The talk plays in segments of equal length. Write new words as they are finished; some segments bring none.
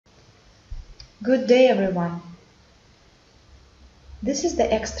Good day, everyone. This is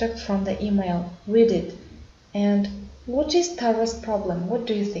the extract from the email. Read it. And what is Tara's problem? What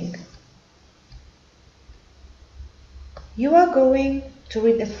do you think? You are going to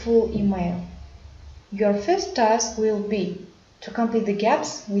read a full email. Your first task will be to complete the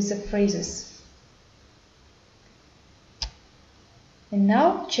gaps with the phrases. And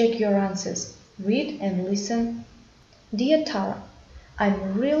now check your answers. Read and listen. Dear Tara,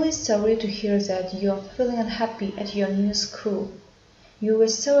 I'm really sorry to hear that you are feeling unhappy at your new school. You were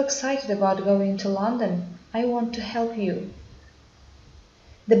so excited about going to London. I want to help you.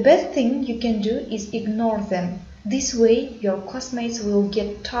 The best thing you can do is ignore them. This way, your classmates will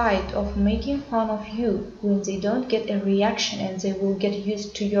get tired of making fun of you when they don't get a reaction, and they will get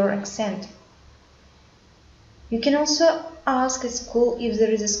used to your accent. You can also ask at school if there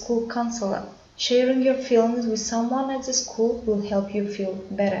is a school counselor. Sharing your feelings with someone at the school will help you feel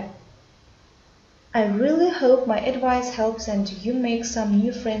better. I really hope my advice helps and you make some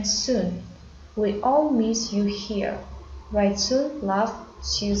new friends soon. We all miss you here. Write soon, love,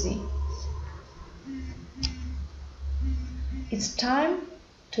 Susie. It's time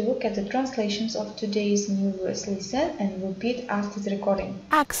to look at the translations of today's new words. Listen and repeat after the recording.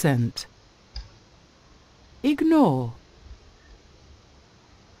 Accent. Ignore.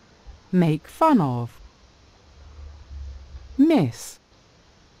 Make fun of. Miss.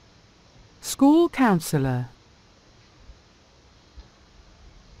 School counselor.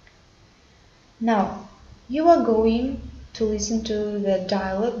 Now, you are going to listen to the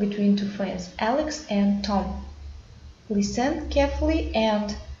dialogue between two friends, Alex and Tom. Listen carefully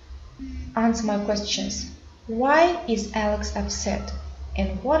and answer my questions. Why is Alex upset?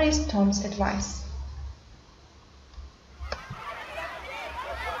 And what is Tom's advice?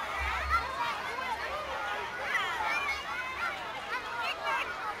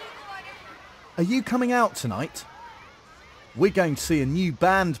 Are you coming out tonight? We're going to see a new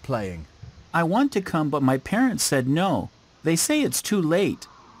band playing. I want to come, but my parents said no. They say it's too late.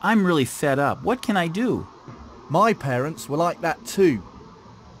 I'm really fed up. What can I do? My parents were like that too.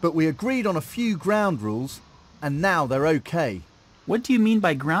 But we agreed on a few ground rules, and now they're okay. What do you mean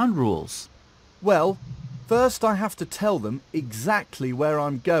by ground rules? Well, first I have to tell them exactly where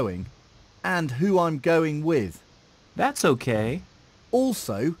I'm going and who I'm going with. That's okay.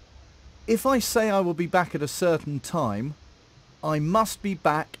 Also, if I say I will be back at a certain time, I must be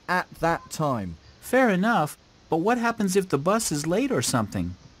back at that time. Fair enough, but what happens if the bus is late or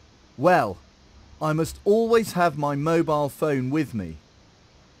something? Well, I must always have my mobile phone with me.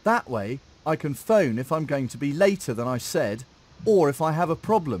 That way, I can phone if I'm going to be later than I said, or if I have a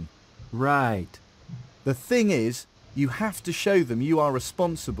problem. Right. The thing is, you have to show them you are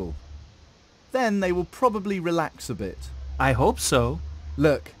responsible. Then they will probably relax a bit. I hope so.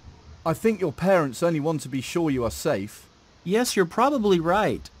 Look, I think your parents only want to be sure you are safe. Yes, you're probably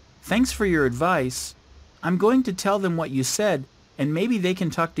right. Thanks for your advice. I'm going to tell them what you said, and maybe they can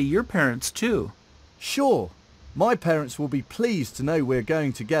talk to your parents too. Sure, my parents will be pleased to know we're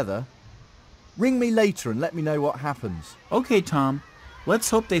going together. Ring me later and let me know what happens. Okay, Tom. Let's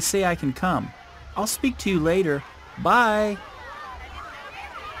hope they say I can come. I'll speak to you later. Bye.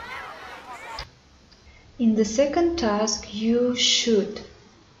 In the second task, you should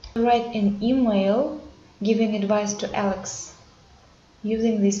write an email giving advice to Alex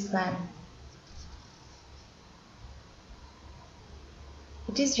using this plan.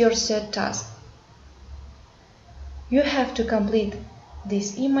 It is your third task. You have to complete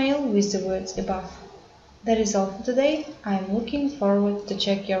this email with the words above. That is all for today. I am looking forward to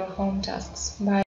check your home tasks. Bye.